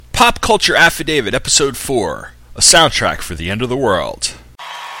Pop Culture Affidavit, Episode 4, a soundtrack for the end of the world. So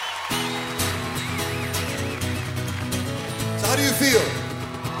how do you feel?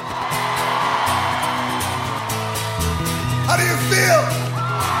 How do you feel?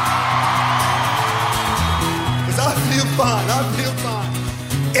 Because I feel fine,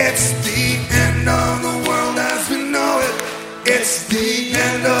 It's the end of the world as we know it. It's the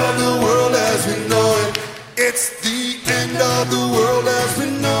end of the world as we know it. It's the end of the world as we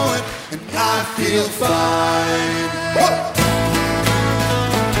know it. And I feel fine. Whoa!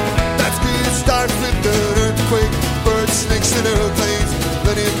 That's good. It starts with an earthquake, birds, snakes, and airplanes.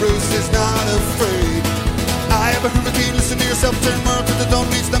 Lenny Bruce is not afraid. I have a hurricane, listen to yourself, turn more to the don't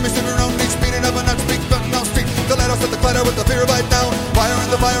need, stomach, sit around me, speeding up and not speak, but no street. The lighthouse at the clatter with the fear right now. Fire in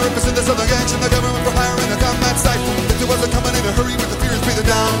the fire, represent the southern action, the government for hire in the combat site. The two wasn't coming in a hurry with the fears breathing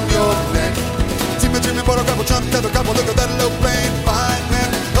down your neck. Team of Jimmy, Porter, couple, Trump, tether, couple, look at that low plane, fine man.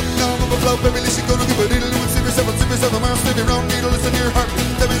 Up, down, overflow, baby, listen, go to give a needle, and see yourself, miles, spin your own needle, listen to your heart.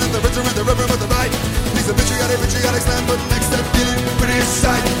 Tell me that the richer and the river with the right. He's a patriotic slam, but next step, get it, pretty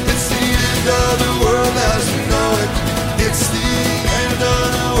sight. It's the end of the world as we know it. It's the end of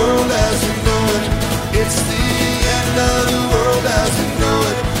the world as we know it. It's the end of the world as we know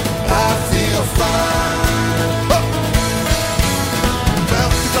it. I feel fine. Oh.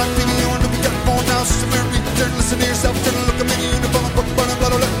 Well, it's on TV, you want to be got more now. She's a mirror, turn, listen to yourself, turn and look at me, uniform, book, burn,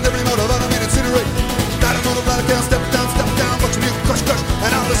 blood, letting every motive out of me, incinerate. Not a motive, not a count, step down, watch me crush,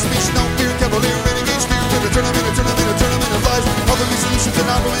 and all this speech, no fear, cavalier, renegade, steer, turn them into lies. All the solutions and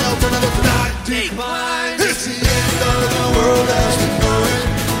all the alternative, not decline. It's the end of the world as we know it.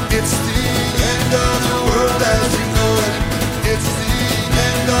 It's the end of the world as we know it. It's the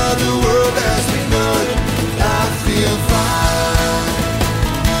end of the world as we know it. I feel fine.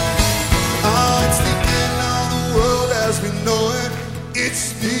 Oh, it's the end of the world as we know it.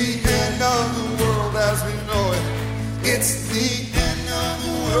 It's the end of the world as we know it. It's the end of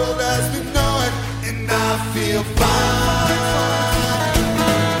the world as we know it. And I feel fine.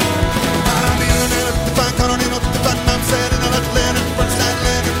 I'm sad and I'm not landing. First time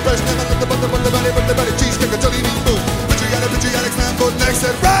landing, fresh, never let the body, cheese, kick a jelly bean, boom. Patriotic, slam, go next,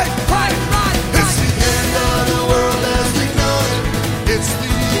 said right. It's the end of the world as we know it. It's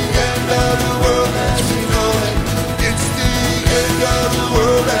the end of the world as we know it. It's the end of the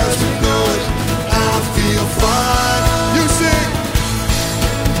world as we know it. I feel fine. You sing.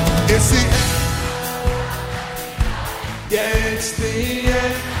 It's the end. Yeah, it's the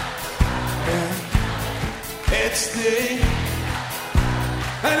end. It's the...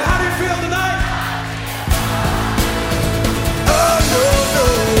 And how do you feel tonight? Oh, no,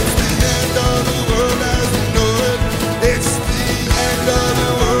 it's the end of the world as we know it. It's the end of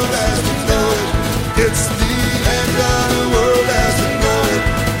the world as we know it. It's the end of the world as we know it.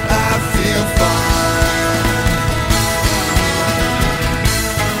 I feel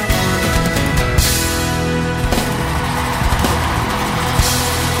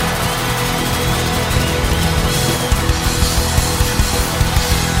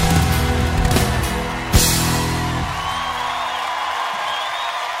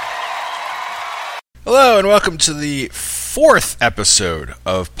Hello and welcome to the 4th episode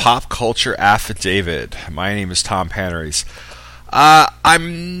of Pop Culture Affidavit. My name is Tom Panarese.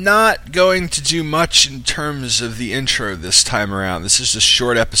 I'm not going to do much in terms of the intro this time around. This is a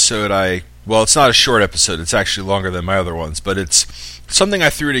short episode. Well, it's not a short episode. It's actually longer than my other ones, but it's something I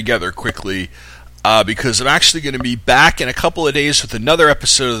threw together quickly because I'm actually going to be back in a couple of days with another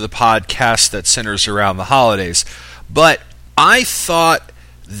episode of the podcast that centers around the holidays. But I thought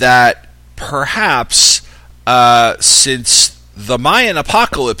that perhaps, since the Mayan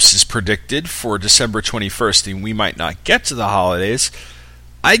apocalypse is predicted for December 21st and we might not get to the holidays,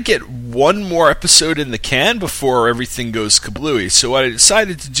 I'd get one more episode in the can before everything goes kablooey. So what I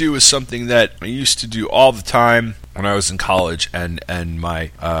decided to do was something that I used to do all the time when I was in college, and my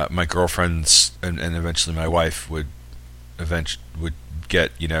girlfriends and eventually my wife would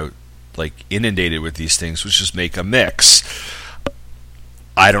get, inundated with these things, which is make a mix.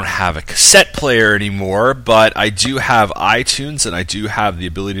 I don't have a cassette player anymore, but I do have iTunes, and I do have the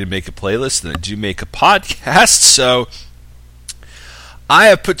ability to make a playlist, and I do make a podcast, so I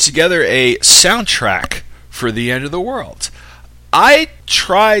have put together a soundtrack for the end of the world. I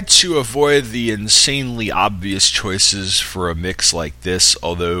tried to avoid the insanely obvious choices for a mix like this,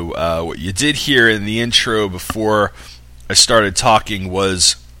 although what you did hear in the intro before I started talking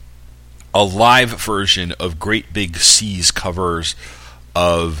was a live version of Great Big Sea's covers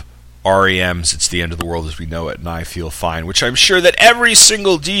of REM's It's the End of the World as We Know It, and I Feel Fine, which I'm sure that every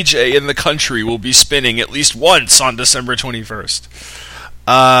single DJ in the country will be spinning at least once on December 21st.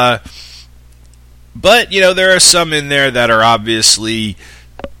 But, there are some in there that are obviously,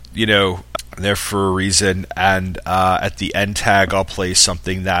 there for a reason. And at the end tag, I'll play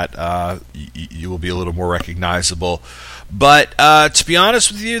something that you will be a little more recognizable. But to be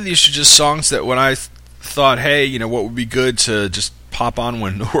honest with you, these are just songs that when I thought, hey, what would be good to just pop on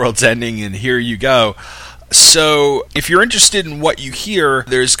when the world's ending, and here you go. So if you're interested in what you hear,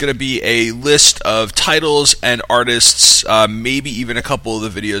 there's going to be a list of titles and artists, maybe even a couple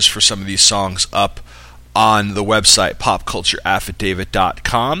of the videos for some of these songs up on the website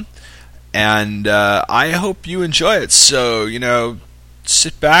popcultureaffidavit.com. And I hope you enjoy it. So,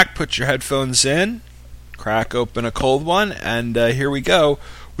 sit back, put your headphones in, crack open a cold one, and here we go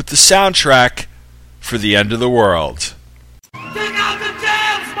with the soundtrack for The End of the World. Take out the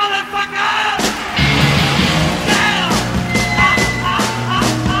jams, motherfucker!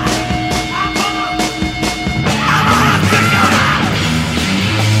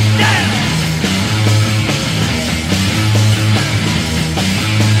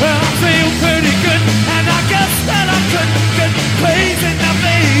 Well, I feel pretty good, and I guess that I couldn't get crazy now,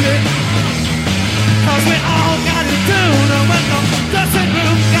 baby. 'Cause we all got it down, and when the dressing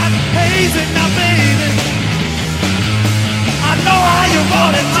room got hazy now, baby. I know how you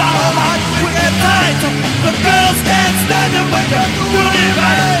want it, John. We get tight, the girls can't stand it when you're doing it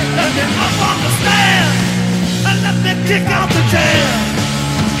right. Let me up on the stand, and let me kick out the jam.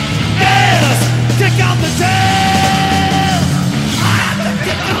 Yes, kick out the jam. I have to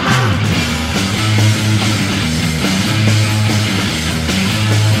kick them out.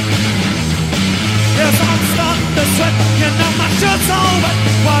 Yes, I'm starting to sweat, my shirt's all wet.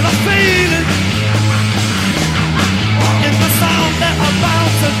 What I'm feeling in the sound that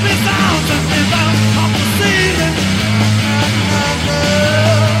bounce and resounds off the ceiling.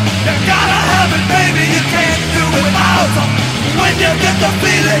 You gotta have it, baby, you can't do it without them. When you get the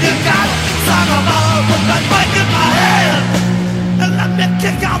feeling, you gotta sound them out. Put that mic in my hand and let me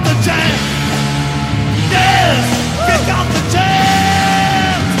kick out the jam. Yes, kick out the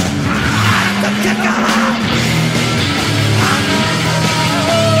jam. I have to kick out.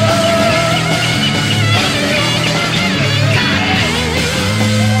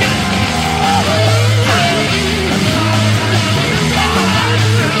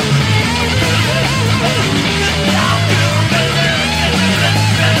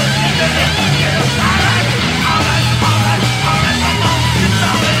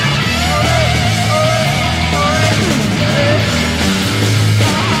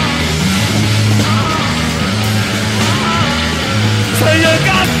 So you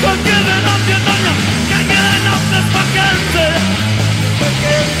got to give it up, you know you can't get enough this fucking thing.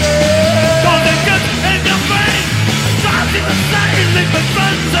 Don't it get in your brain, drives you insane, leaving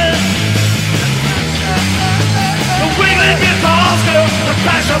frenzy. The wiggling guitars go, the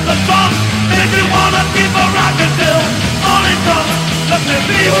crash of the drums, make you wanna keep a rockin' till all it comes. Let me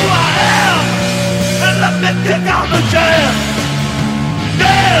be who I am, and let me kick out the jam.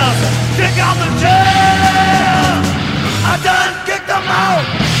 Yes, kick out the jam. I done kicked them out.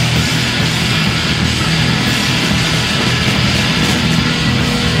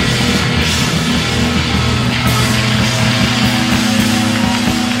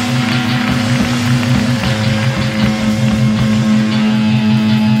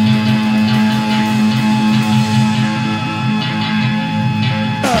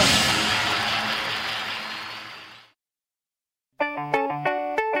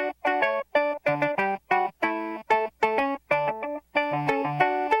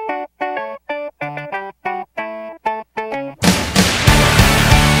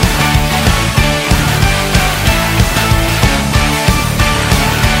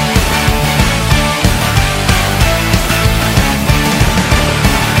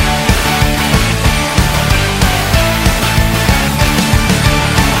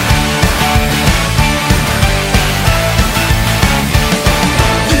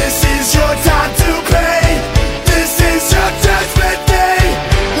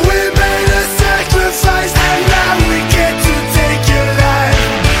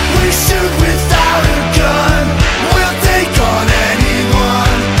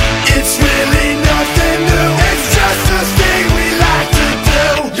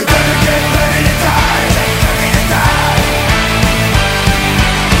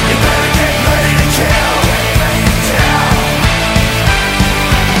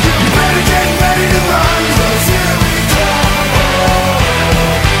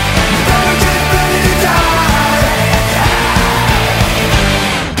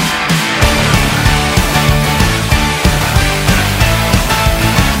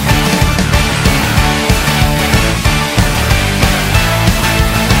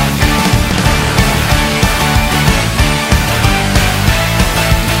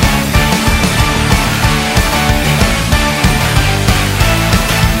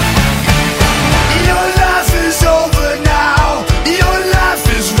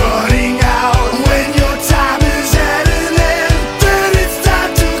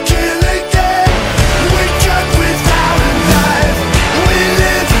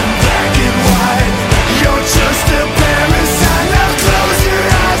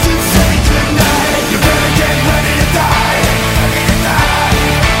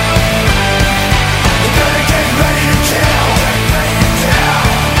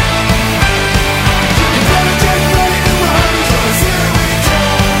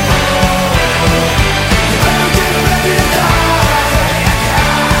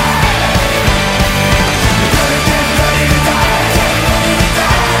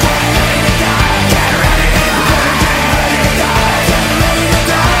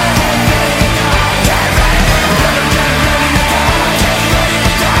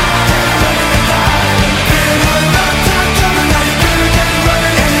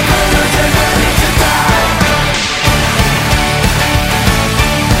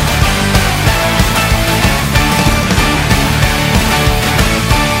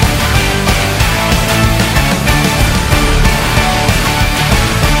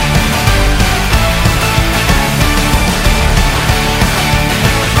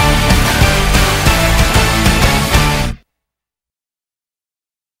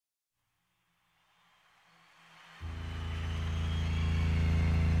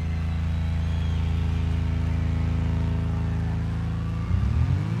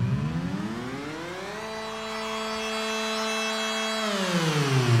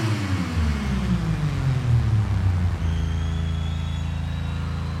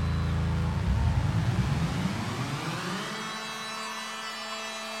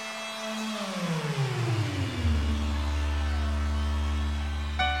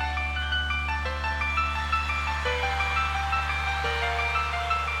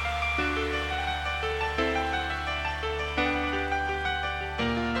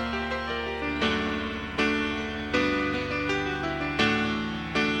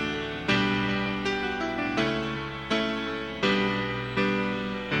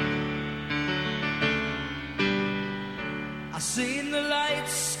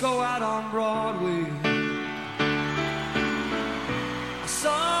 lights go out on Broadway, I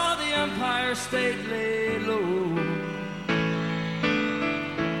saw the Empire State lay low,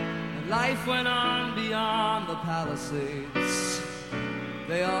 and life went on beyond the Palisades.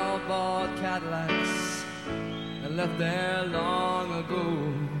 They all bought Cadillacs and left there long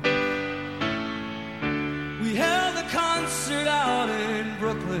ago. We held a concert out in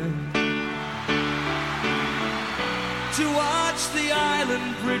Brooklyn to watch the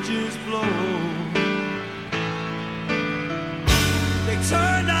island bridges blow. They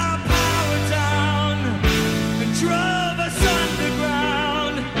turned our power down and drove us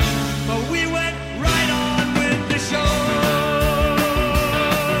underground, but we went right on with the show.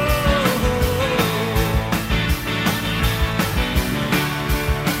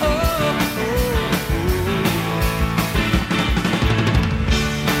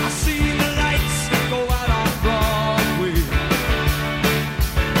 I seen the lights go out on Broadway.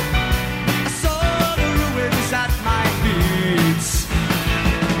 I saw the ruins at my feet.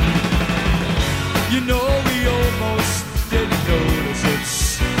 You know we almost didn't notice it.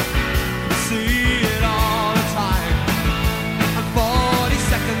 We see it all the time on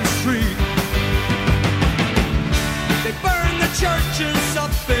 42nd Street. They burn the churches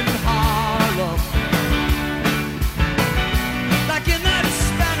up in Harlem, like in that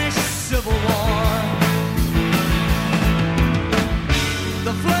Spanish Civil War.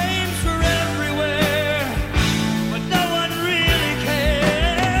 The flames were everywhere, but no one really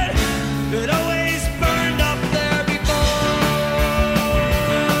cared. It always burned up there before.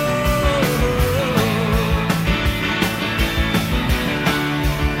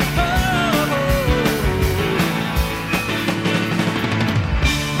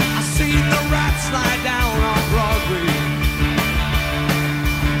 I seen the rats lie down on Broadway.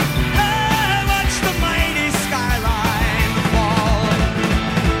 I watched the mighty skyline fall.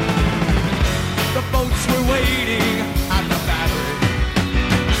 The boats were waiting at the battery.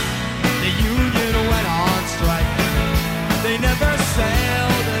 The union went on strike. They never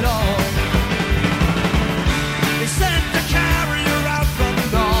sailed at all. They sent the carrier out from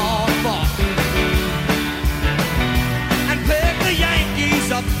Norfolk and picked the Yankees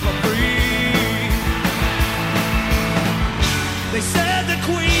up for free. They said the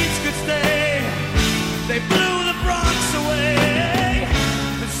Queens could stay. They blew the Bronx away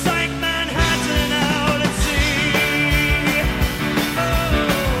and sank Manhattan out at sea. Oh.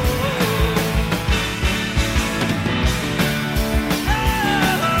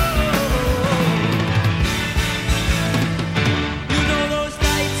 You know those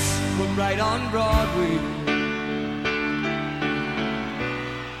nights were right on Broadway,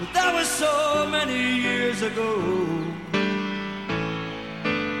 but that was so many years ago,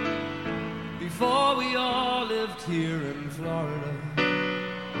 before we all lived here in Florida,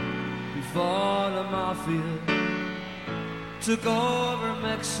 before the mafia took over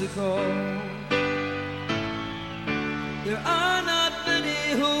Mexico. There are not many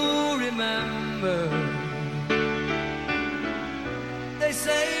who remember. They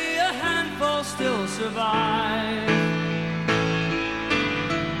say a handful still survive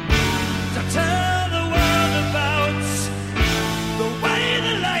to tell the world about the way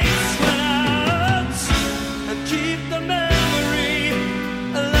the lights went out and keep the memory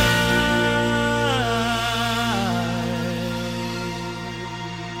alive.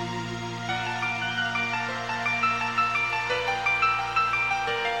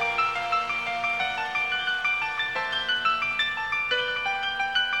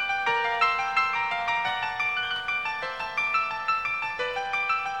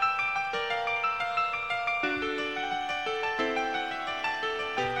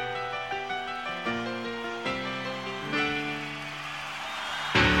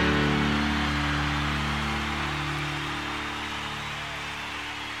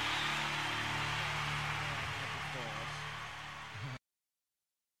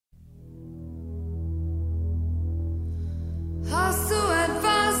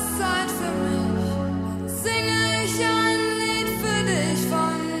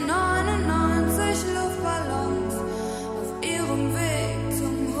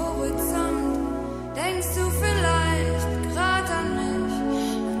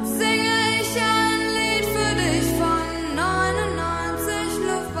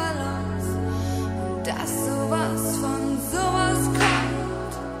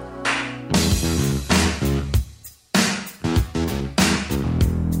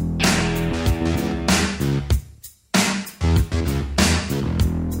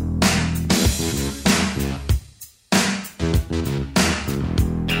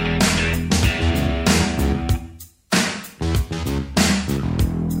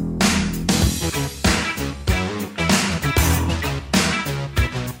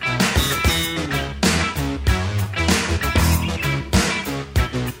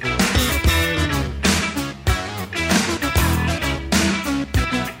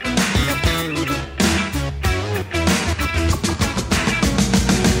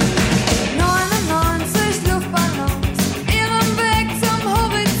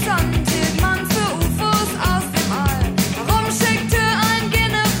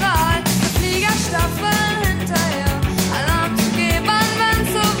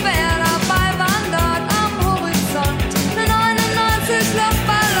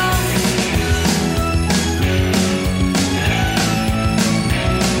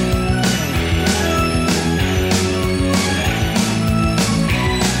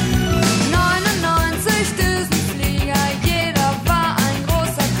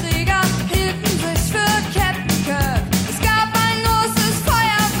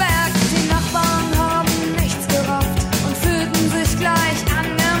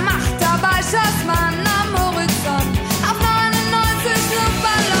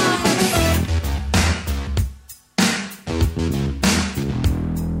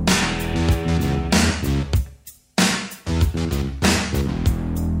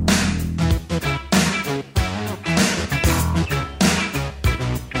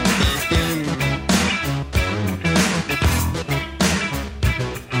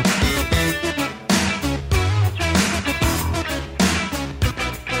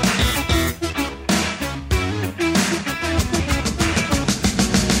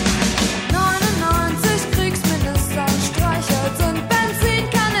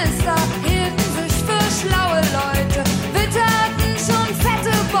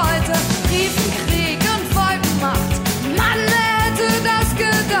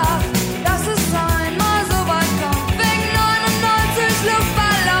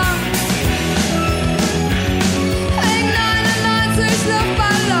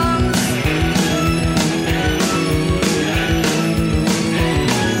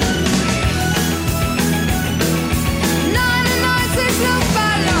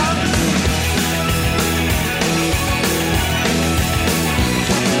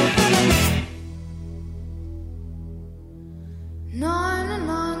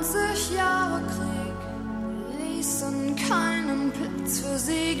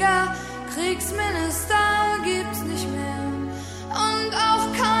 Flieger, Kriegsminister gibt's nicht mehr und auch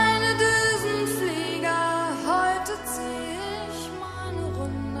keine Düsenflieger. Heute zieh ich meine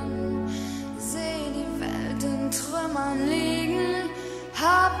Runden, seh die Welt in Trümmern liegen,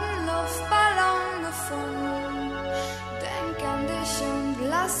 hab 'n Luftballon gefunden, denk an dich und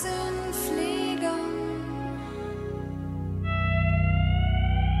lass ihn fliegen.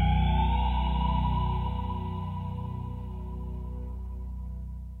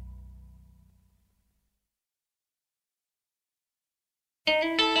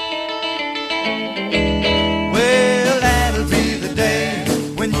 Well, that'll be the day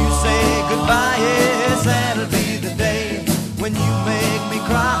when you say goodbye. Yes, that'll be the day when you make me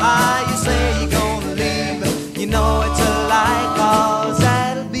cry. You say you're gonna leave, you know it's a lie, 'cause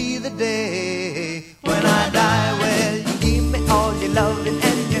that'll be the day when I die. Well, you give me all your loving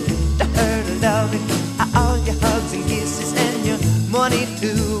and your dirty loving, all your hugs and kisses and your money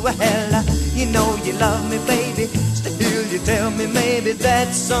too. Well, you know you love me, baby. Still you tell me maybe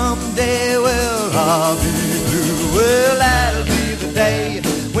that someday, well, I'll be blue. Well, that'll be the day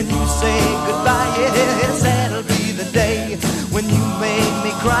when you say goodbye. Yes, that'll be the day when you make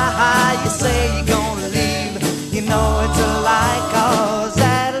me cry. You say you're gonna leave, you know it's a lie, 'cause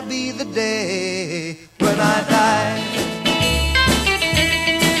that'll be the day when I die.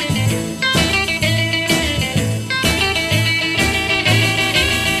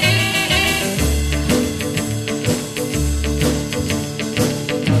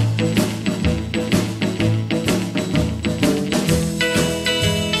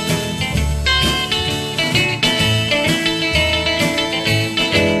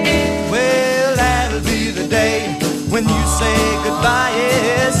 When you say goodbye,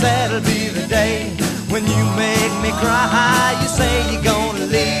 yes, that'll be the day when you make me cry. You say you're gonna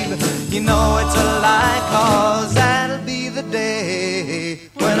leave, you know it's a lie, 'cause that'll be the day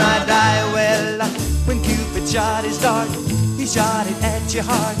when I die. Well, when Cupid shot his dart, he shot it at your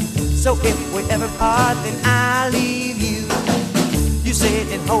heart. So if we ever part, then I'll leave you. You sit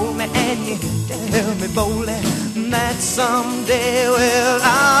and hold me and you tell me boldly that someday, well,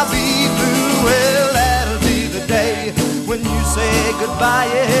 I'll be blue. Well, that'll be the day when you say goodbye.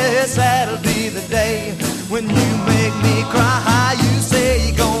 Yes, that'll be the day when you make me cry. You say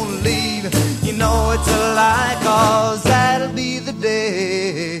you're gonna leave, you know it's a lie, 'cause that'll be the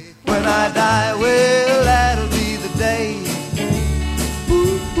day when I die. Well, that'll be the day.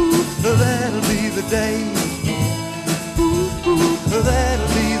 Ooh, ooh, that'll be the day. Ooh, ooh,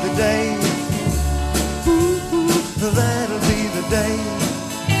 that'll be the day. Ooh, ooh, that'll be the day.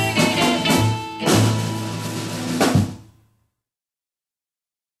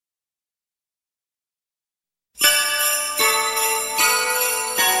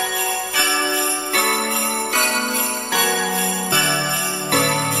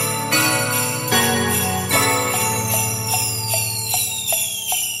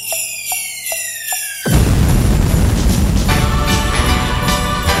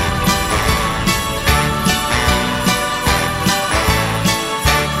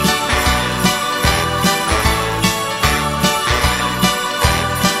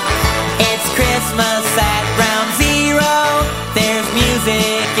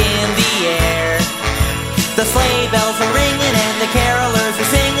 The sleigh bells are ringing and the carolers are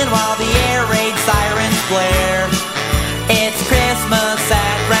singing while the air raid sirens blare. It's Christmas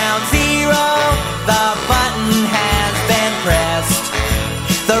at Ground Zero, the button has been pressed.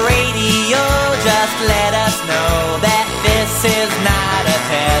 The radio just let us know that this is not a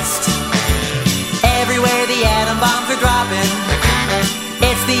test. Everywhere the atom bombs are dropping,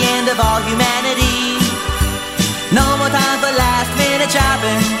 it's the end of all humanity. No more time for last minute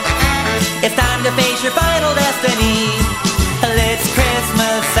shopping, it's time to face your final destiny. It's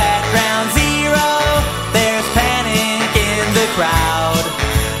Christmas at Ground Zero, there's panic in the crowd.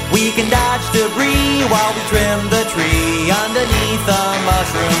 We can dodge debris while we trim the tree underneath a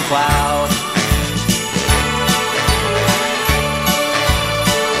mushroom cloud.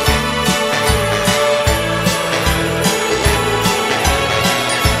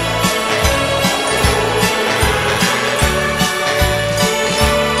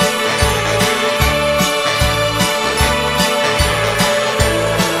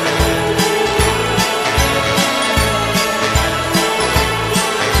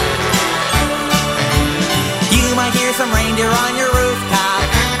 Some reindeer on your rooftop,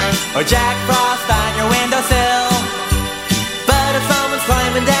 or Jack Frost on your windowsill. But if someone's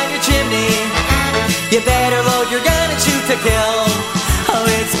climbing down your chimney, you better load your gun and shoot to kill. Oh,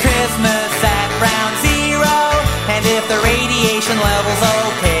 it's Christmas at Ground Zero, and if the radiation level's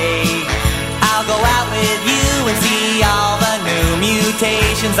okay, I'll go out with you and see all the new mutations.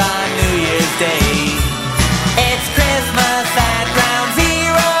 decorations on New Year's Day. It's Christmas at Ground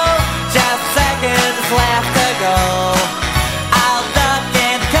Zero, just seconds left to go. I'll duck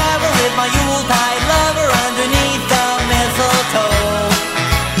and cover with my Yuletide lover underneath the mistletoe.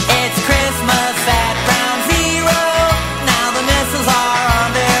 It's Christmas at Ground Zero, now the missiles are on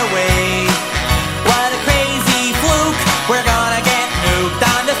their way. What a crazy fluke, we're gonna get nuked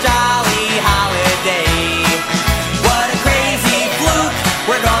on this jolly holiday. What a crazy fluke,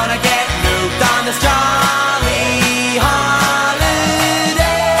 we're gonna get nuked on this jolly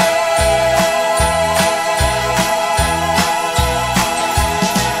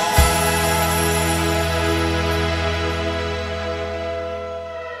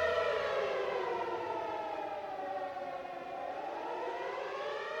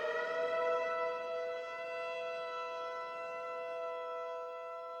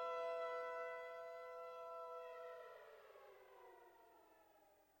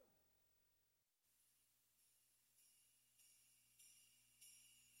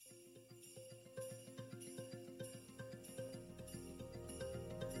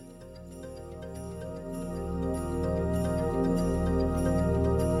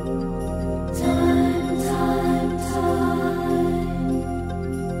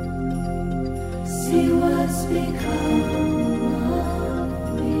See what's become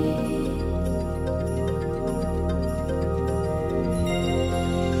of me.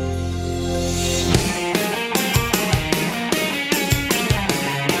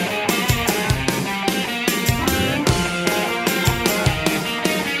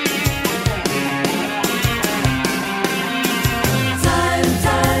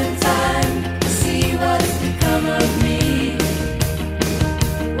 Time, see what's become of me.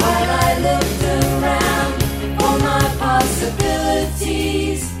 While I looked around for my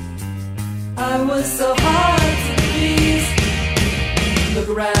possibilities, I was so hard to please. Look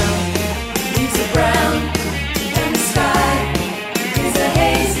around, leaves are brown, and the sky is a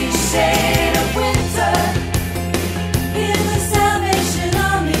hazy shade of winter. In the Salvation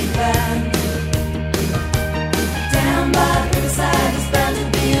Army band, down by the riverside is bound to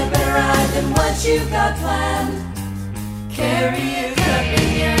be a better ride than what you've got planned. Carry your cup in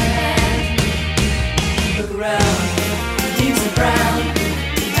your hand. Look around, leaves are brown,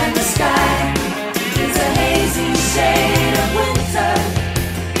 and the sky is a hazy shade of winter.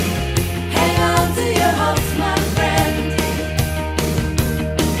 Hang on to your hopes, my friend.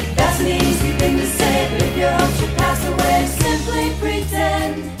 That's an easy thing to say, but if your hopes should pass away, simply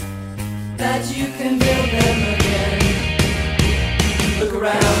pretend that you can build them again. Look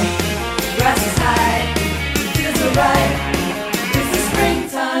around, grass is high, fields are ripe. It's the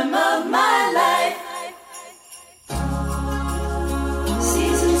springtime of my life.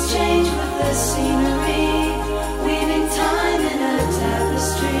 Seasons change with the scenery, weaving time in a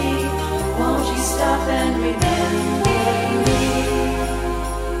tapestry. Won't you stop and remember me?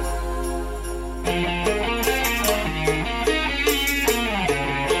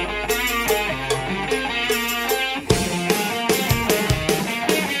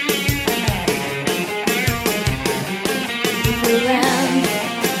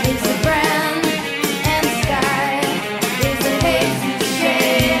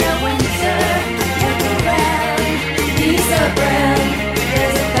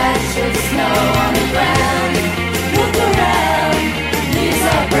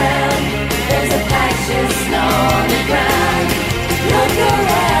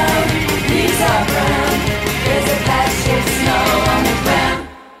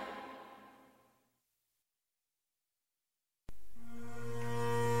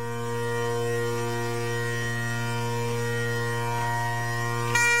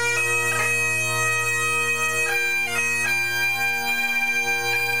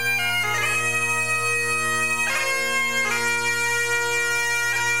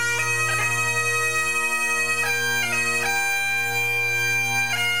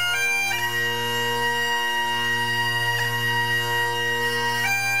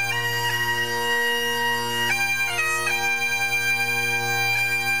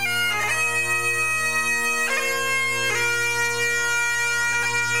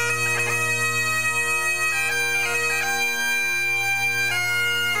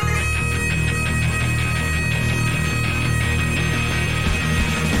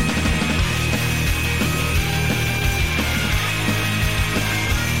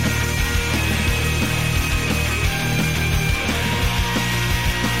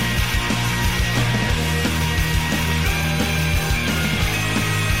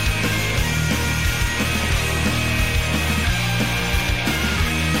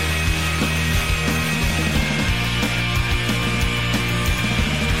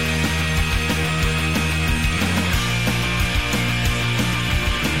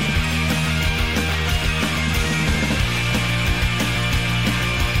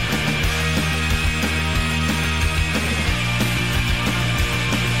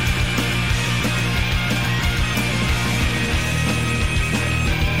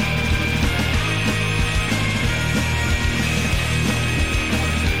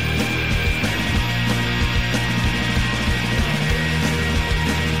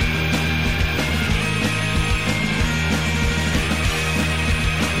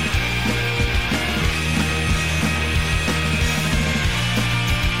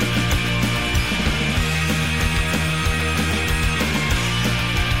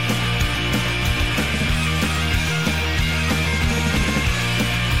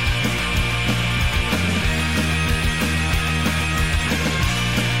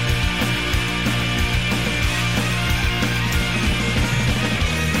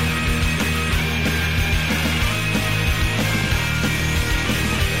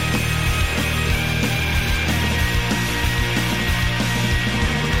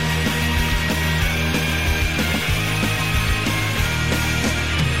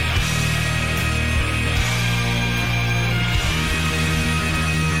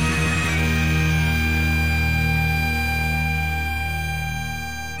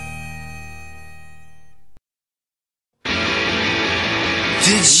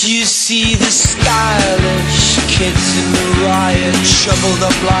 Did you see the stylish kids in the riot, shoveled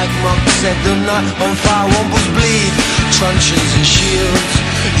up like monks, set the night on fire, wombles bleed, truncheons and shields?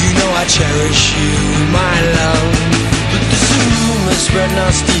 You know I cherish you, my love. But there's a rumor spread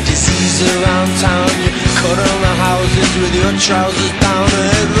nasty disease around town. You cut on the houses with your trousers down, a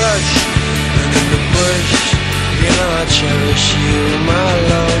head rush, and in the bush. You know I cherish you, my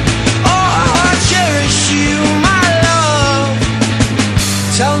love. Oh, I cherish you, my love.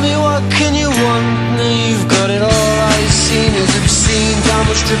 Tell me what can you want? Now you've got it all. All you've seen is obscene. Time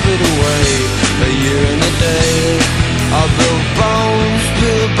will strip it away. A year and a day. I'll build bones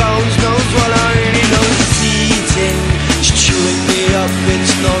knows what I really know. It's eating, it's chewing me up.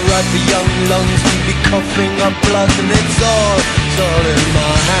 It's not right for young lungs to be coughing up blood. And it's all in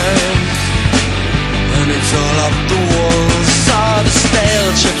my hands. And it's all up the walls. Saw the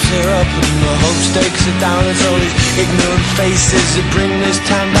stale chips are up and the hope stakes are down. It's all these ignorant faces that bring this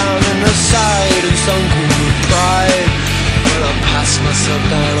town down. And aside and sunken with pride, but I pass myself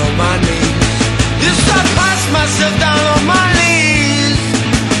down on my knees. Yes, I pass myself down on my knees.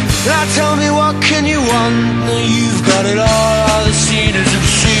 Now tell me what can you want? Now you've got it all. All the scene is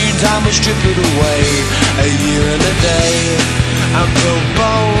obscene. Time will strip it away. A year and a day. And Bill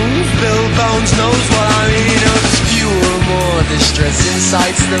Bones knows what I mean. There's fewer, more distressing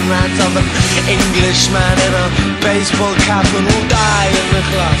sights than that of an Englishman in a baseball cap and will die in the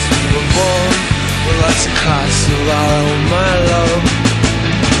class we were born. Well, that's a class of our own, my love.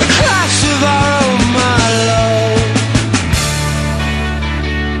 A class of our own, my love.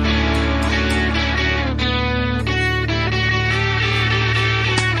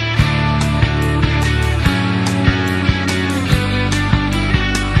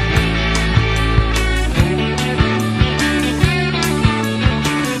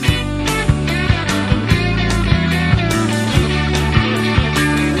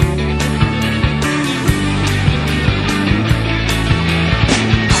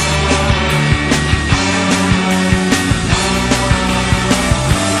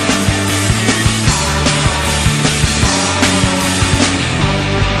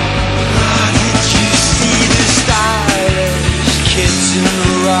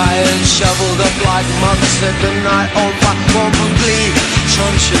 Shoveled up like monks at the night on fire, wombles bleed,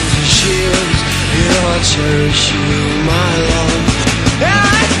 truncheons and shields. You know I cherish you, my love. Yeah,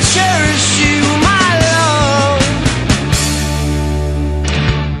 I cherish you, my love.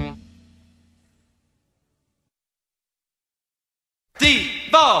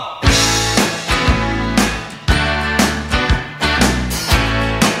 D-ball.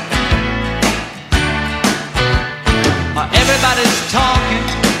 Everybody's talking,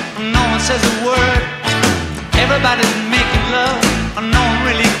 no one says a word. Everybody's making love, no one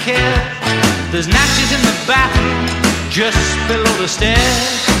really cares. There's natches in the bathroom, just below the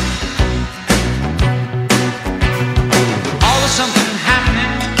stairs. Always something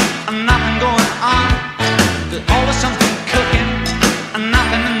happening, nothing going on. There's always something cooking,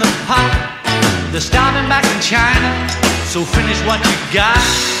 nothing in the pot. They're starting back in China, so finish what you got.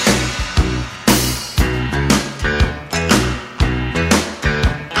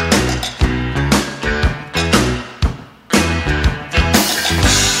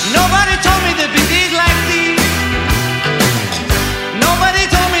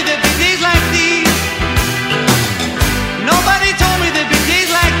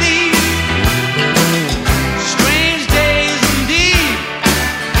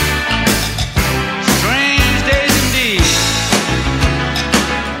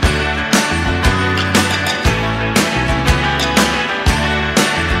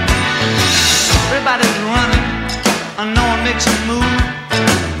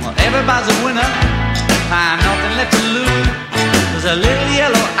 Everybody's a winner, I'm nothing left to lose. There's a little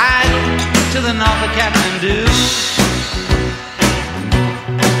yellow idol to the north of Kathmandu.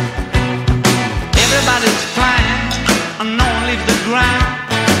 Everybody's flying, and no one leaves the ground.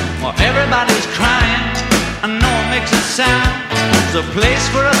 Well, everybody's crying, and no one makes a sound. There's a place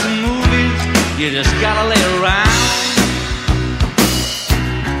for us in movies, you just gotta lay around.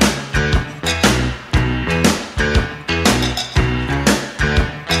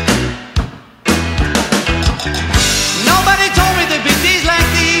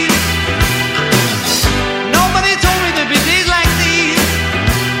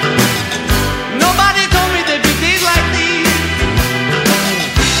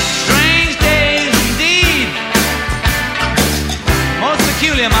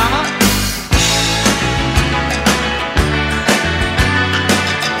 Mama.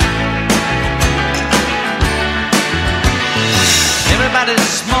 Everybody's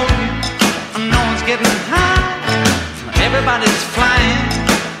smoking, and no one's getting high. Everybody's flying,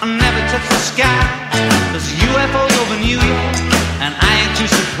 touch the sky. There's UFOs over New York, and I ain't too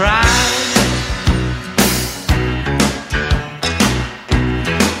surprised.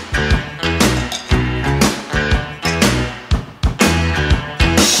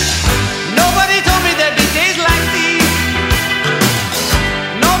 Nobody told me there'd be days like these.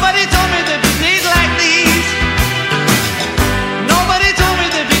 Nobody told me there'd be days like these. Nobody told me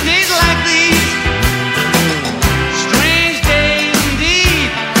there'd be days like these. Strange days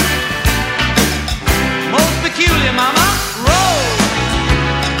indeed. Most peculiar, mama. Roll.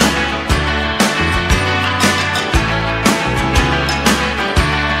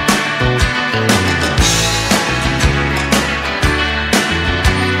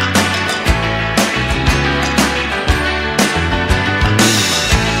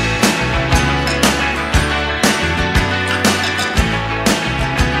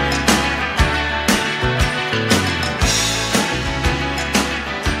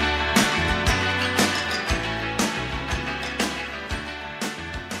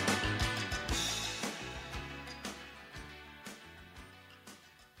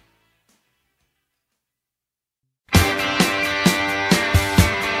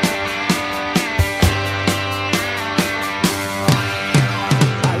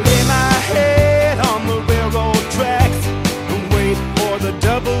 I lay my head on the railroad tracks and wait for the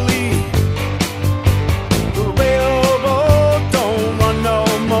double E. The railroad don't run no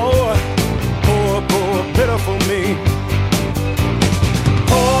more. Poor, poor, pitiful me.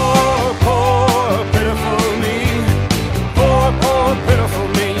 Poor, poor, pitiful me. Poor, poor, pitiful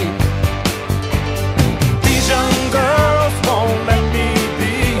me. These young girls won't let me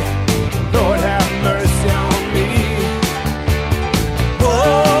be. Lord have mercy on me.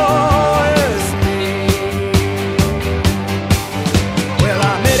 Woe is me. Well,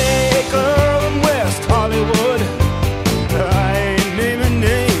 I met a girl in West Hollywood. I ain't naming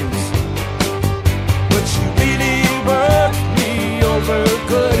names, but she really worked me over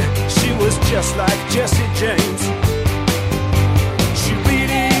good. She was just like Jesse James. She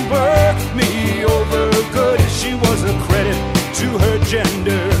really worked me over good. She was a credit to her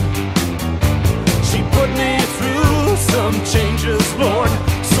gender. She put me through some changes, Lord,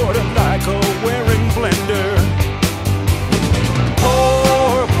 sort of like a wearing blender.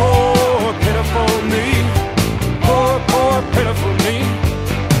 Poor, poor, pitiful me. Poor, poor, pitiful me.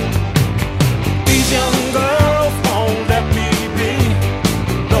 These young girls won't let me be.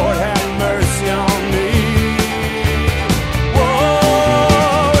 Lord have mercy on me.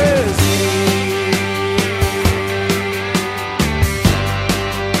 Woe is me.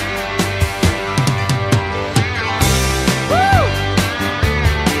 Woo!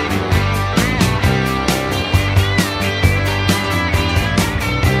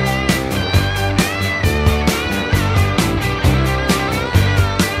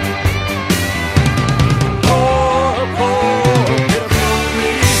 Poor, poor, pitiful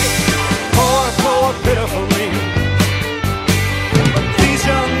me. Poor, poor, pitiful me. These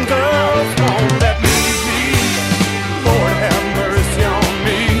young girls won't let me be. Lord have mercy on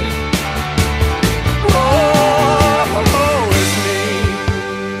me. Woe is me.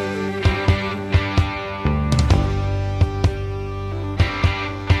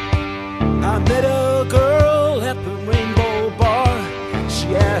 I met a girl at the Rainbow Bar. She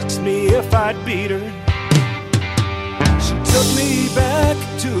asked me if I'd beat her. She took me back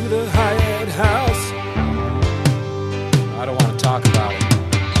to the Hyatt House. I don't want to talk about it.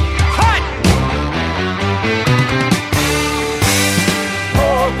 Hot!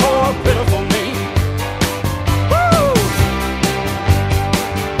 Poor, poor, pitiful me. Woo!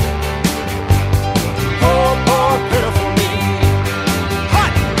 Poor, poor, pitiful me.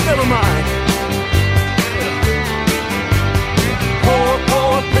 Hot! Never mind. Poor,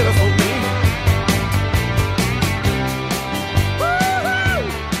 poor, pitiful me. Woo-hoo!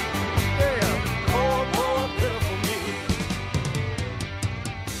 Yeah. Poor, poor, pitiful me.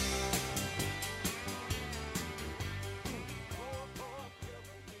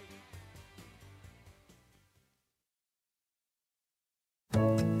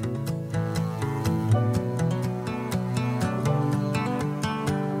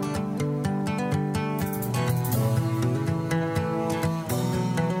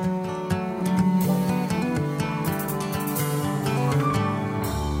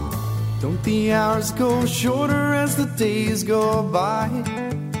 Don't the hours go shorter as the days go by?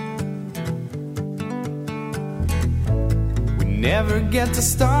 We never get to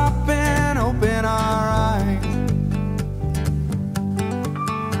stop and open our eyes.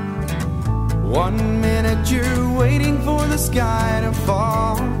 One minute you're waiting for the sky to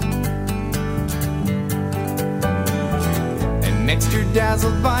fall, and Extra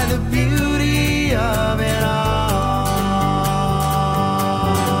dazzled by the beauty of it all.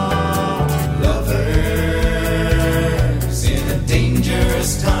 Lovers in a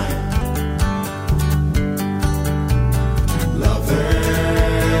dangerous time. Lovers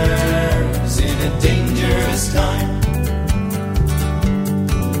in a dangerous time.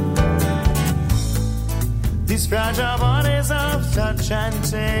 These fragile bodies of touch and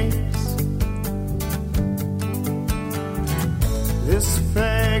taste. This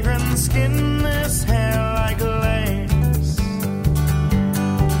fragrant skin, this hair like lace.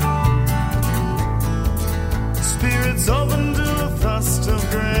 Spirits open to a thrust of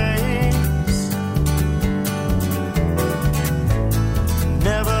grace.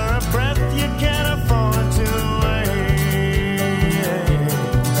 Never a breath you can afford to waste.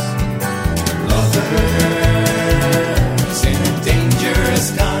 Lovers in a dangerous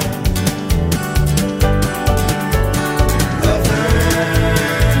time.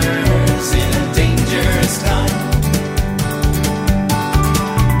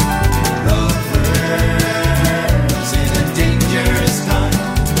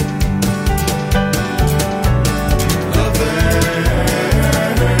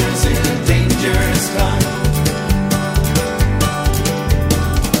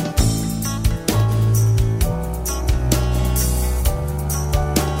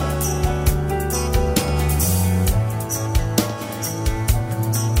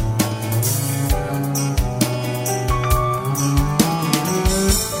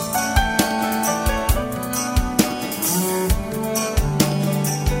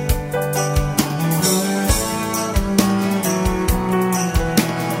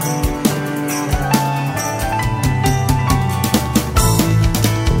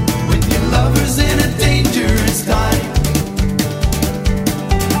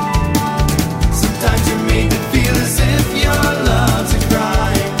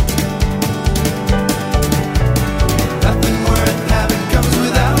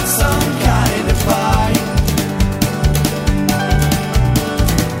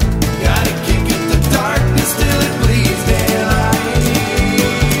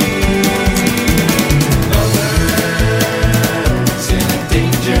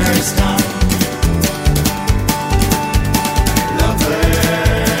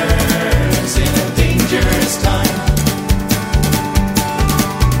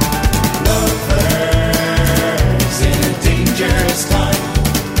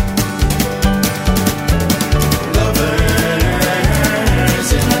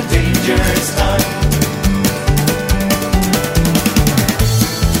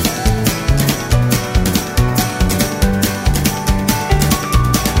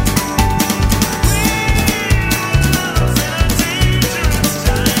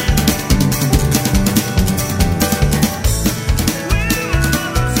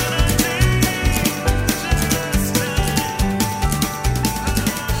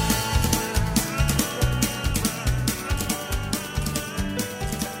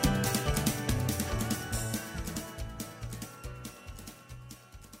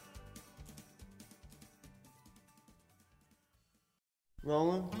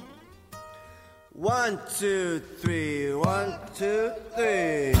 Rolling. 1, 2, 3. 1, 2,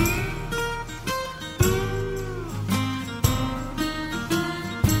 3.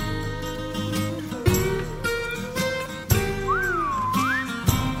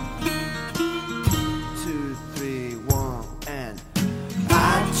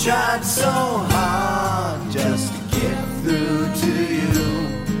 Tried so hard just to get through to you,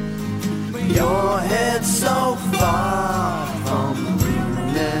 but your head's so far from the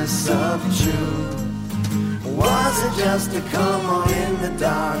realness of truth. Was it just a come on in the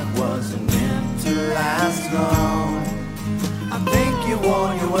dark? Was it meant to last long? I think you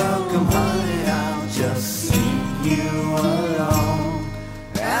won your welcome, honey. I'll just sing you along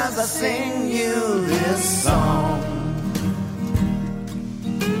as I sing you this song.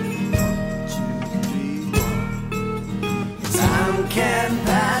 Can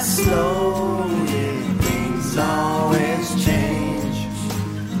pass slowly, things always change.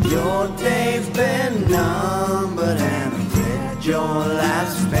 Your day's been numbered and I've read your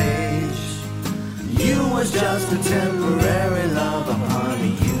last page. You was just a temporary lover,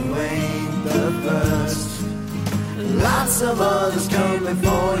 honey, you ain't the first. Lots of others come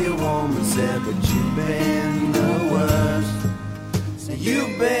before you, woman said, but you've been the worst. So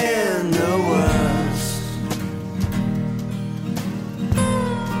you've been the worst.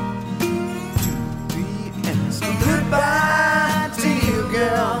 Goodbye to you,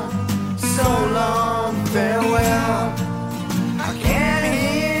 girl. So long, farewell. I can't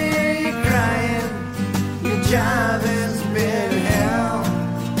hear you crying. Your job has been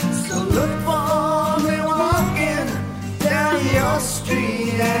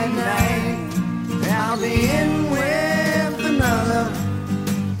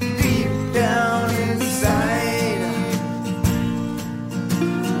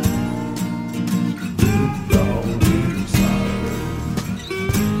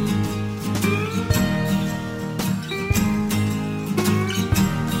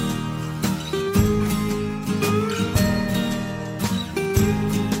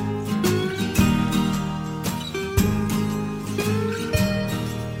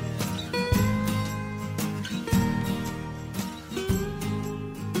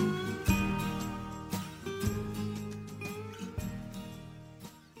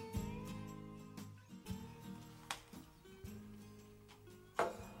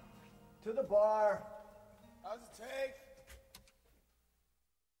To the bar. How's it take?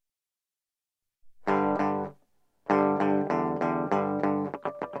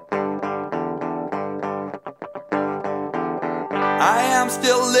 I am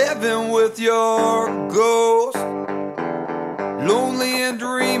still living with your ghost, lonely and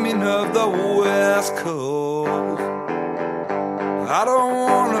dreaming of the West Coast. I don't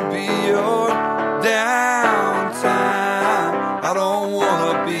wanna be your downtime. I don't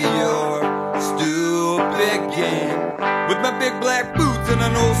wanna be your stupid game. With my big black boots and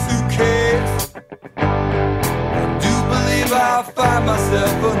an old suitcase, I do believe I'll find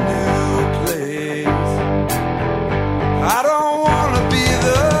myself a new place. I don't wanna be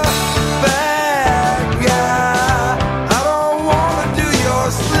the bad guy. I don't wanna do your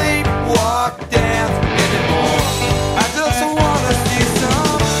sleepwalk dance anymore. I just wanna see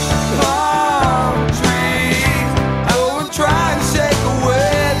some palm trees. I will try to shake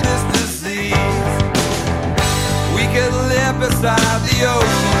away this disease. We could live beside the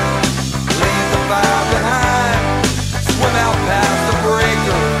ocean, leave the fire behind, swim out past the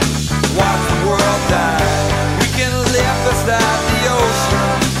breaker, watch the world die. We can live beside the ocean,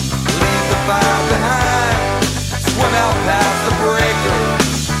 leave the fire behind, swim out past the breaker,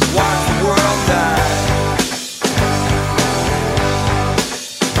 watch the world die.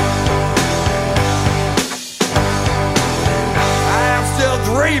 I am still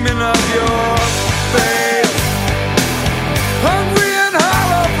dreaming of your face, hungry and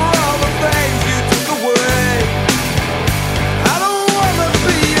hollow for all the things you took away. I don't wanna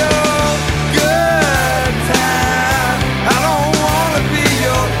be your good time. I don't wanna be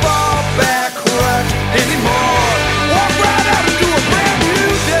your fallback crutch anymore. Walk right out into a brand new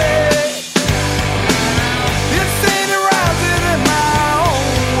day. Insane rising in my own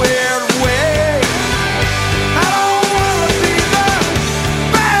weird way. I don't wanna be the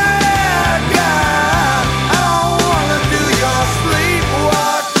bad guy. I don't wanna do your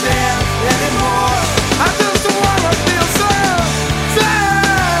sleepwalk dance anymore. I just wanna feel some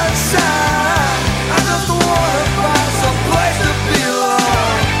sunshine. I just wanna find some place to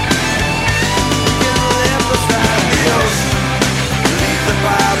belong. We can live beside the ocean, leave the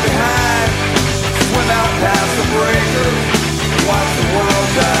fire behind, swim out past the breaker, watch the world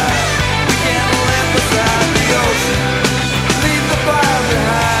die. We can live beside the ocean, leave the fire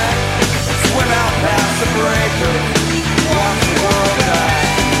behind, swim out past the breaker, watch the world die.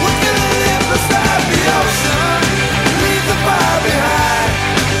 We can live beside the ocean, leave the fire behind,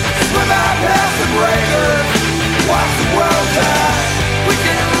 swim out past the breaker, watch the world die. We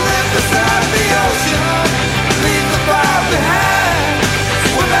can live beside the ocean, leave the fire behind,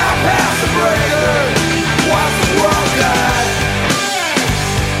 swim out past the breaker, watch the world die.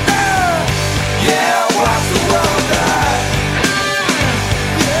 Yeah, watch the world die.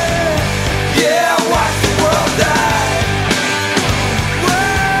 Yeah, watch the world die.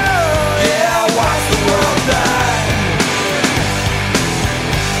 Yeah, watch the world die.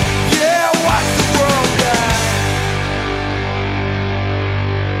 Yeah, watch the world die.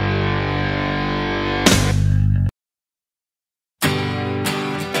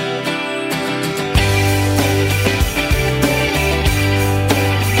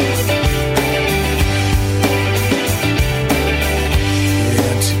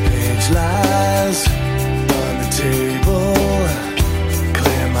 Empty page lies on the table.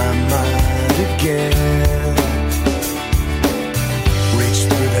 Clear my mind again. Reach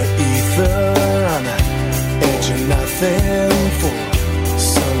through the ether on the edge of nothing for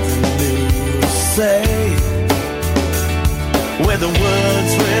something new to say, where the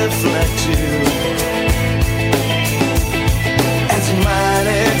words reflect you as you might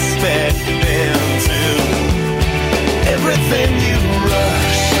expect them to. Everything you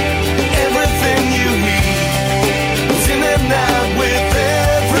rush, everything you heed, was in and out with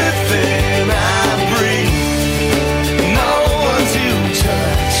everything I breathe. No one to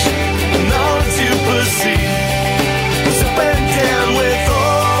touch, no one to perceive. Was up and down with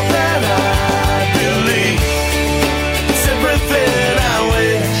all that I believe. It's everything I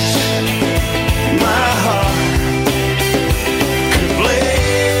wish my heart could bleed.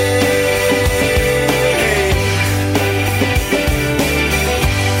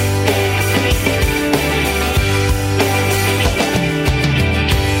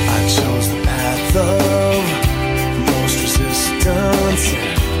 I chose the path of most resistance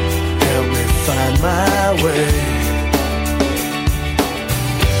and helped me find my way.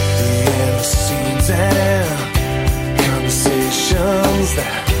 The endless scenes and conversations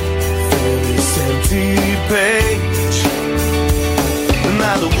that fill this empty page. And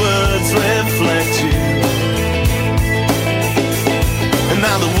now the words reflect you. And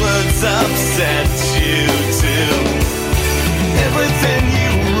now the words upset you too. Everything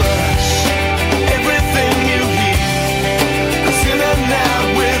you rush, everything you hear, goes in and out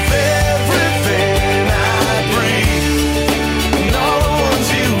with everything I breathe. And all the ones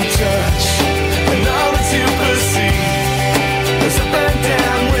you touch, and all that you perceive, goes up and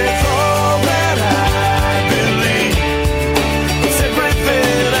down with all that I believe. It's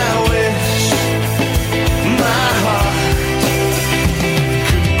everything I wish my heart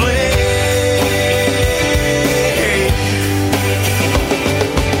could bleed.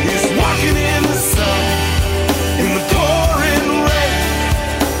 He's walking in the sun, in the pouring rain.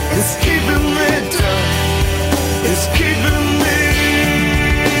 It's keeping me down, it's keeping me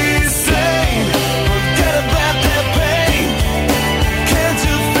sane. Forget about that pain, can't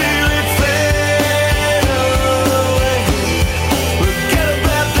you feel it fade away? Forget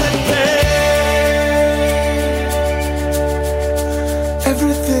about that pain.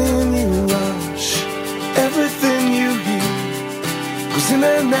 Everything you rush, everything you hear, goes in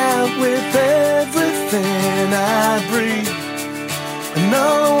and out with everything I breathe. And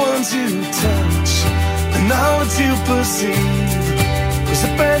all the ones you touch, and all that you perceive, goes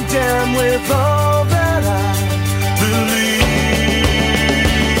up and down with all that I believe.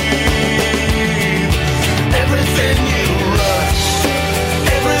 Everything you rush,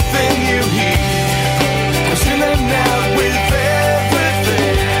 everything you hear, goes in and out with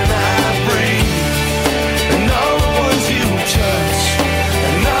everything I breathe. And all the ones you touch,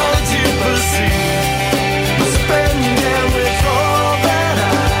 and all that you perceive, goes up and down with all that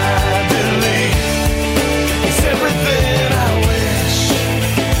I believe. It's everything I wish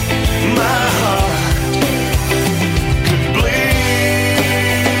my heart could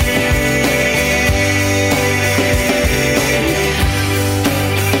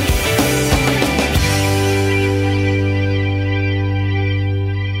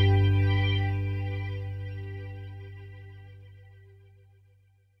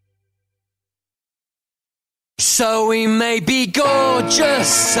So we may be gorgeous,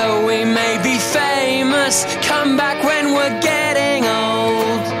 so we may be famous. Come back when we're getting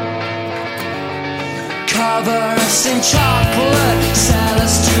old. Cover us in chocolate, sell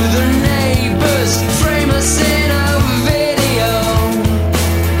us to the neighbors, frame us in a video,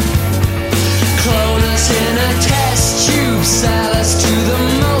 clone us in a test tube, sell us to the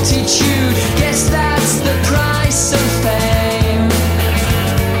multitude. Guess that's the price of fame.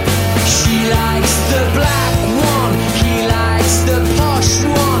 She likes the black one, he likes the posh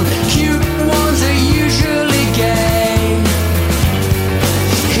one. Cute ones are usually gay.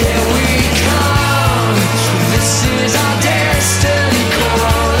 Here we come, this is our destiny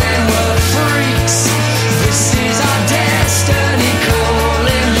calling. We're freaks, this is our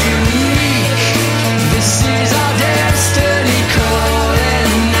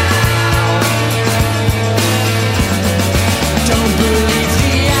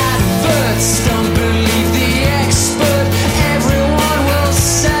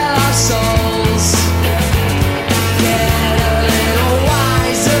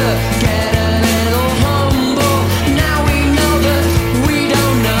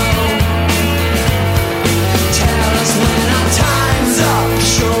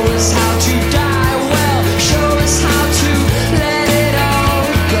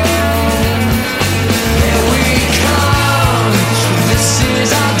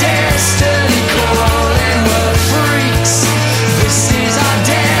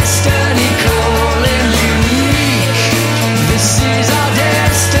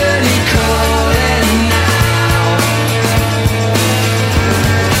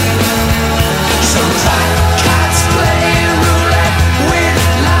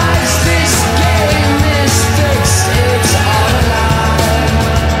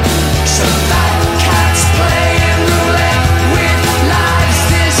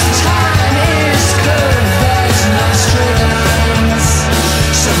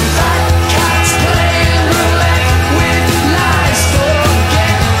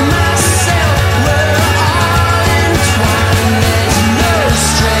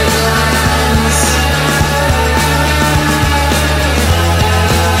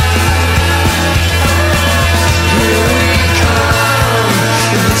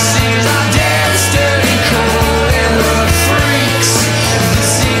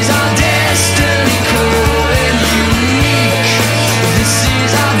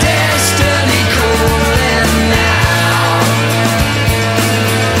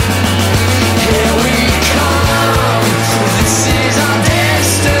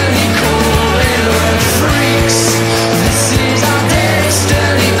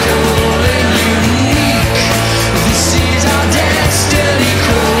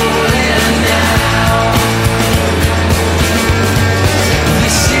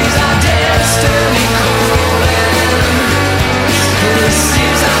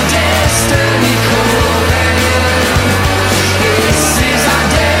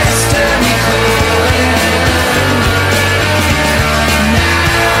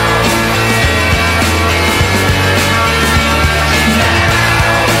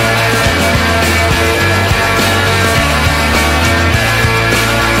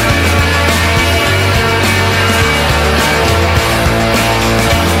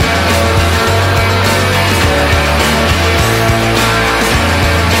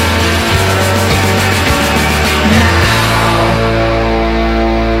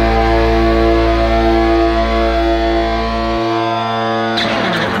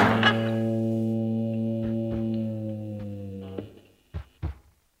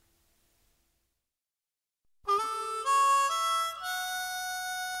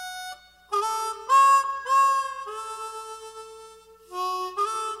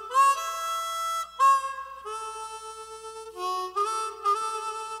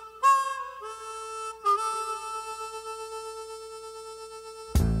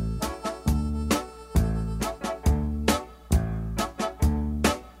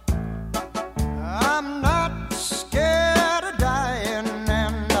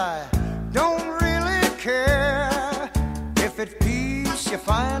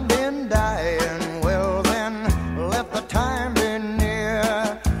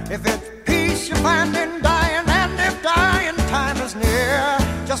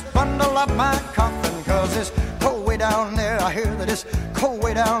up my coffin, 'cause it's cold way down there. I hear that it's cold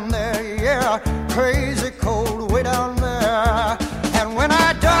way down there, yeah, crazy cold way down there. And when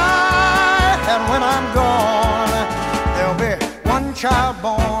I die, and when I'm gone, there'll be one child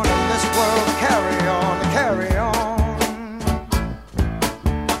born in this world to carry on, to carry on.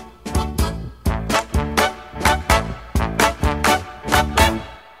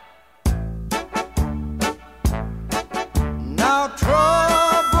 Now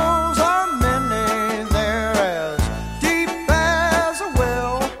troubles are many, they're as deep as a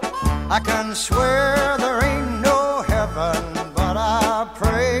well. I can swear there ain't no heaven, but I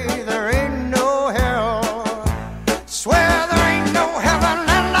pray there ain't no hell. Swear there ain't no heaven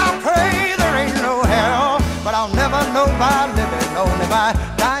and I pray there ain't no hell. But I'll never know by living, only by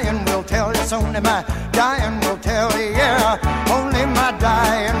dying will tell. It's only my dying will tell, yeah, only my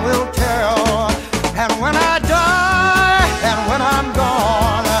dying will tell. And when I die, and when I'm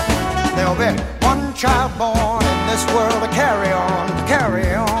gone, there'll be one child born in this world to carry on,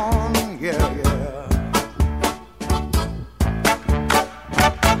 yeah, yeah.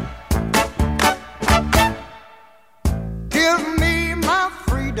 Give me my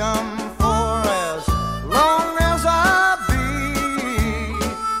freedom for as long as I be.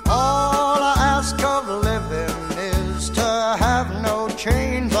 All I ask of living is to have no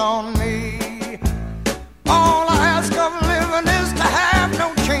chains on me. All I ask of living is to have no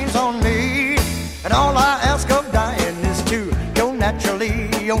chains on me. And all I ask of dying is to go naturally.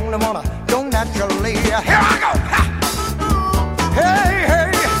 You only wanna go naturally. Here I go! Ha! Hey,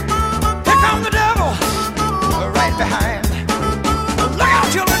 hey! Here comes the devil! Right behind. Look out,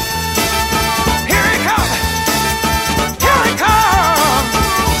 children! Here he comes! Here he comes!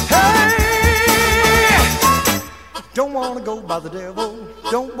 Hey! Don't wanna go by the devil.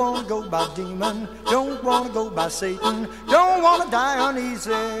 Don't wanna go by demon. Don't wanna go by Satan. Don't wanna die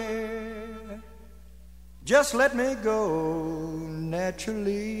uneasy. Just let me go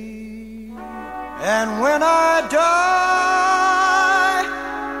naturally. And when I die,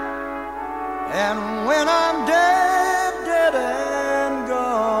 and when I'm dead, dead and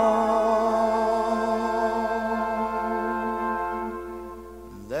gone,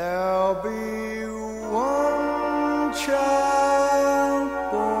 there'll be one child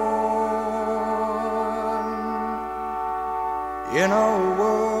born in a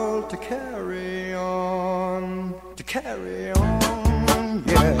world to carry on,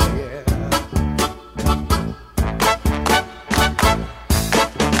 yeah, yeah.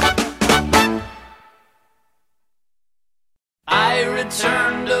 I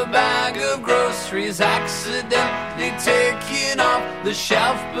returned a bag of groceries, accidentally taken off the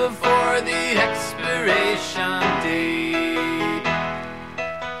shelf before the expiration date.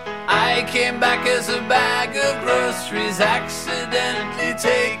 I came back as a bag of groceries, accidentally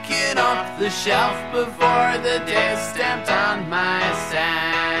taken off the shelf before the day stamped on my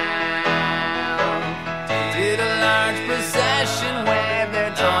sound. Did a large procession wave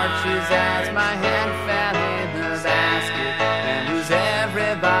their torches as my hand fell in the basket? And was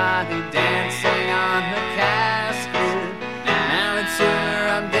everybody dancing on the casket? Now it's over,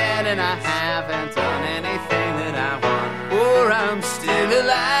 I'm dead and I haven't done anything that I want. Or I'm still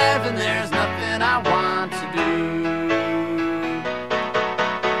alive and there's nothing I want to do.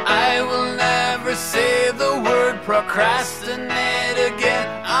 I will never say the word procrastinate again.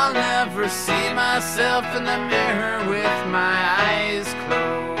 I'll never see myself in the mirror with my eyes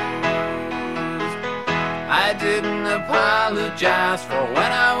closed. I didn't apologize for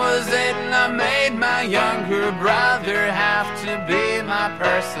when I was 8 and I made my younger brother have to be my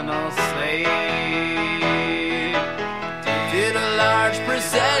personal slave. Did a large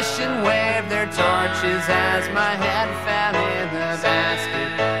procession wave their torches as my head fell in the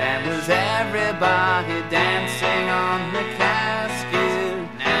basket? And was everybody dancing on the casket?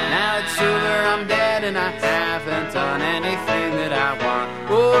 Now it's over, I'm dead and I haven't done anything that I want.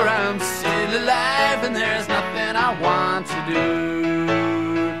 Or I'm still alive and there's nothing I want to do.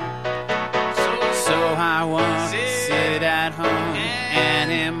 So I won't sit at home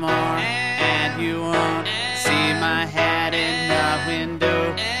anymore, and you won't see my head in the window,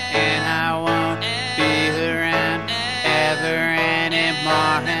 and I won't be around ever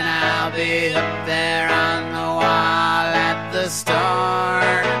anymore, and I'll be up there on the wall at the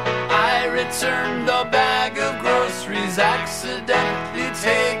store. I returned the bag of groceries, accidentally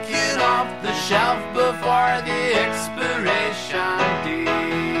taken off the shelf before the expiration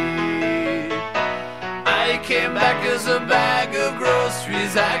date. I came back as a bag of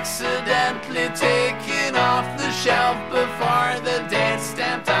groceries, accidentally taken off the shelf before the date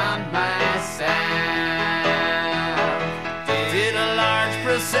stamped on my sound. Did a large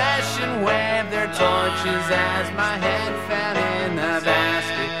procession their torches as my head fell in the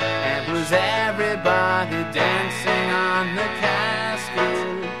basket. And was everybody dancing on the casket?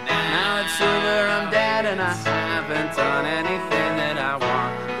 Now it's over, I'm dead, and I haven't done anything that I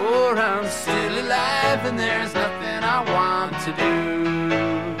want. Or I'm still alive, and there's nothing I want to do.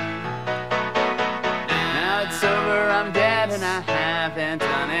 Now it's over, I'm dead, and I haven't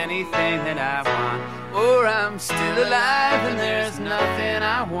done anything that I want. Or I'm still alive, and there's nothing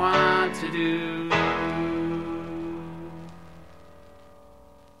I want to do.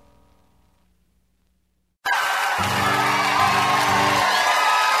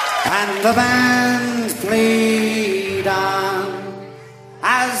 And the band played on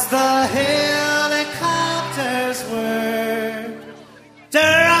as the helicopters were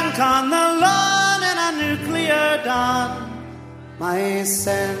drunk on the lawn in a nuclear dawn. My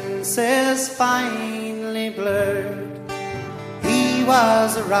senses finally blurred. He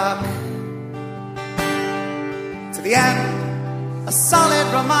was a rock to the end, a solid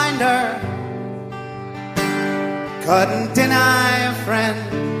reminder. Couldn't deny a friend.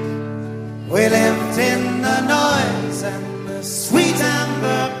 We lived in the noise and the sweet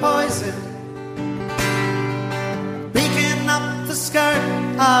amber poison, beaking up the skirt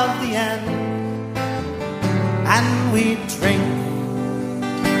of the end. And we'd drink,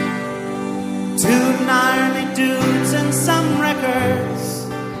 two gnarly dudes and some records,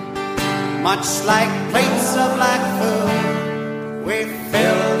 much like plates of black food. We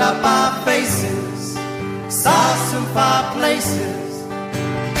filled up our faces, saw some far places,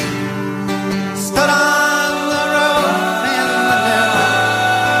 stood on the road in the middle,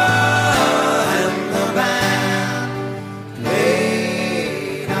 and the band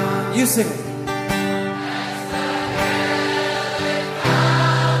played on. You sing it.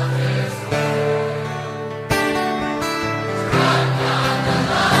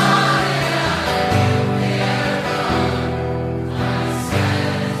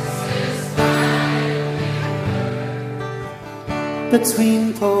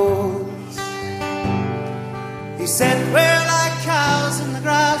 Between poles, he said we're like cows in the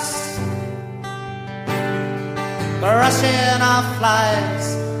grass, brushing off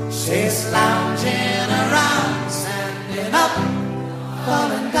flies, she's lounging around, standing up,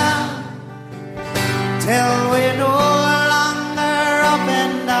 falling down, till we no longer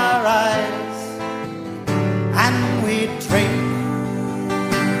opened our eyes, and we drink.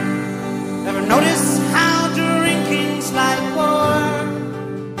 Never noticed how drinking's like war.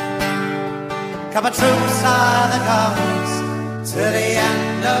 Cup of troops are the guns to the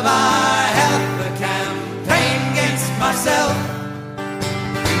end of our health. The campaign against myself,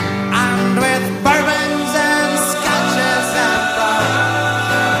 and with bourbons and scotches and rum,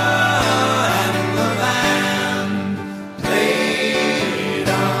 and the band played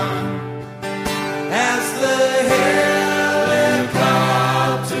on as the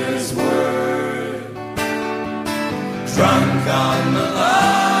helicopters were drunk on the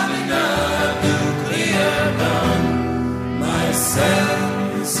lawn in a nuclear gun. My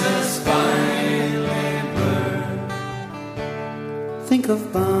senses finally blurred. Think of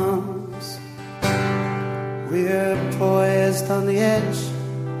bombs. We're poised on the edge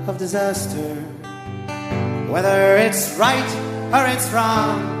of disaster. Whether it's right or it's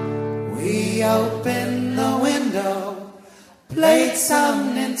wrong, we open the window, played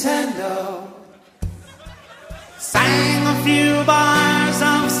some Nintendo, sang a few bars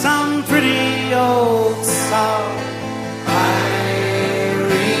of some pretty old song.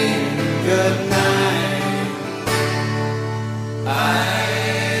 Irene, good night.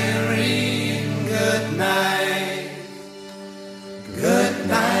 Irene, good night. Good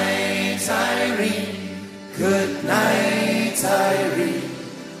night, Irene. Good night, Irene.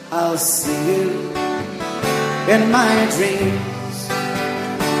 I'll see you in my dreams.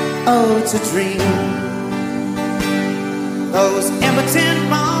 Oh, to dream. Those impotent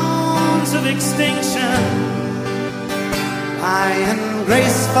bones of extinction, lying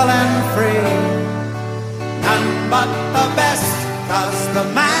graceful and free. None but the best, 'cause the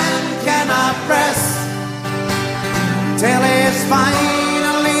man cannot rest till he's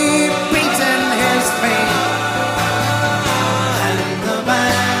finally beaten his fate. And the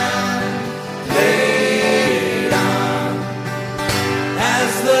band played on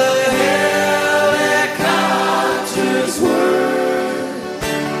as the helicopters were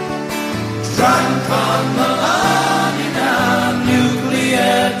drunk on the lawn in a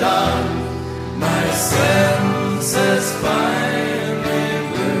nuclear dawn. My senses finally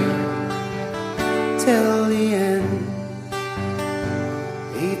blurred till the end.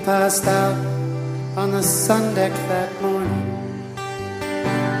 He passed out on the sun deck that morning,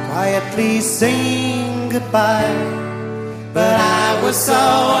 quietly saying goodbye. But I was so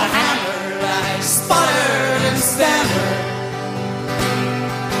hammered, I sputtered and stammered.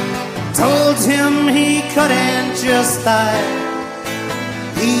 Told him he couldn't just die.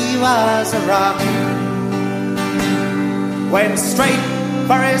 He was a rock. Went straight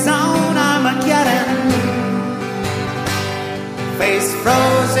for his own Armageddon. Face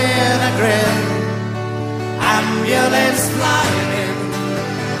froze in a grin. Ambulance flying in.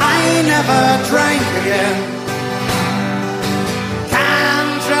 I never drank again.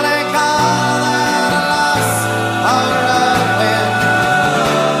 Can't really call it a loss or a win.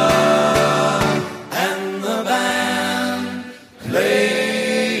 And the band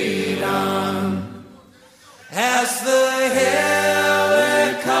played on as the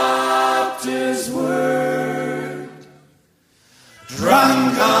helicopters were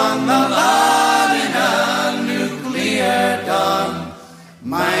drunk on the lawn in a nuclear dawn.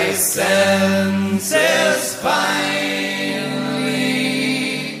 My senses finally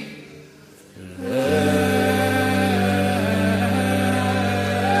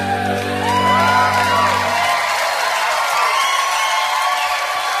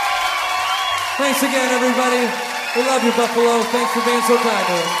Thanks again, everybody. We love you, Buffalo. Thanks for being so kind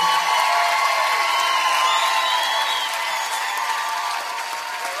to us.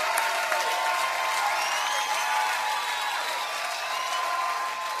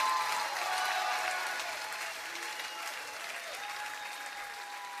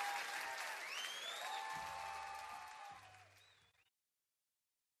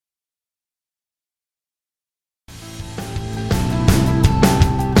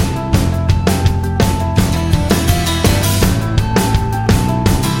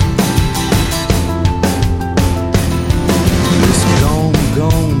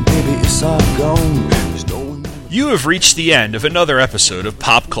 You have reached the end of another episode of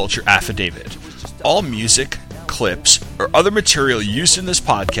Pop Culture Affidavit. All music, clips, or other material used in this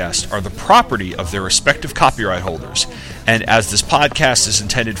podcast are the property of their respective copyright holders, and as this podcast is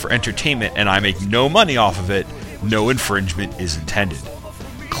intended for entertainment and I make no money off of it, no infringement is intended.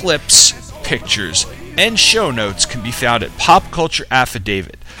 Clips, pictures, and show notes can be found at Pop Culture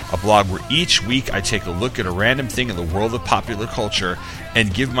Affidavit, a blog where each week I take a look at a random thing in the world of popular culture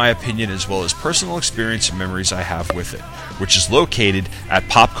and give my opinion as well as personal experience and memories I have with it, which is located at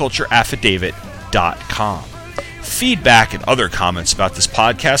popcultureaffidavit.com. Feedback and other comments about this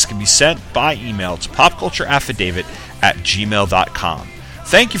podcast can be sent by email to popcultureaffidavit@gmail.com.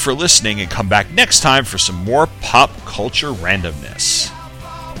 Thank you for listening, and come back next time for some more pop culture randomness.